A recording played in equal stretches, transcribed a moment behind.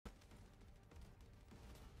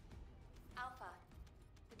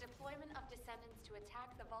Descendants to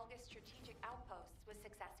attack the Vulgus Strategic Outposts was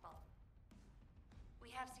successful.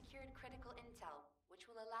 We have secured critical intel, which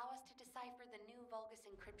will allow us to decipher the new Vulgus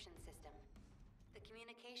encryption system. The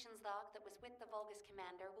communications log that was with the Vulgus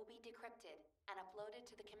commander will be decrypted and uploaded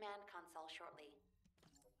to the command console shortly.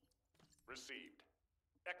 Received.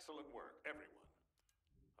 Excellent work, everyone.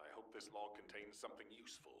 I hope this log contains something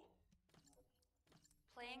useful.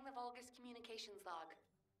 Playing the Vulgus communications log.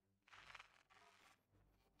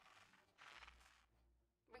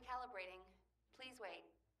 Recalibrating. Please wait.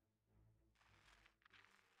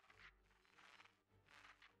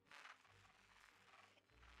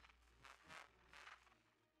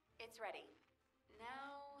 It's ready.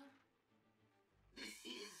 Now... This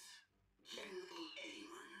is General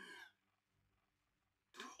Anyone.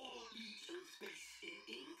 To all Legion space in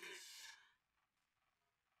Ingus.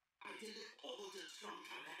 I deliver orders from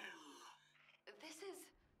Cabal. This is...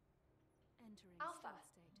 Entering Alpha. stealth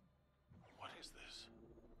state. What is this?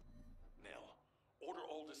 Nell, order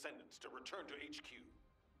all Descendants to return to HQ.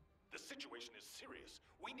 The situation is serious.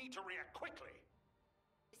 We need to react quickly.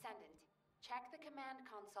 Descendant, check the command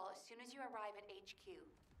console as soon as you arrive at HQ.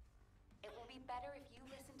 It will be better if you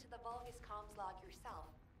listen to the Vulgus comms log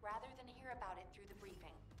yourself, rather than hear about it through the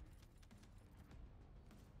briefing.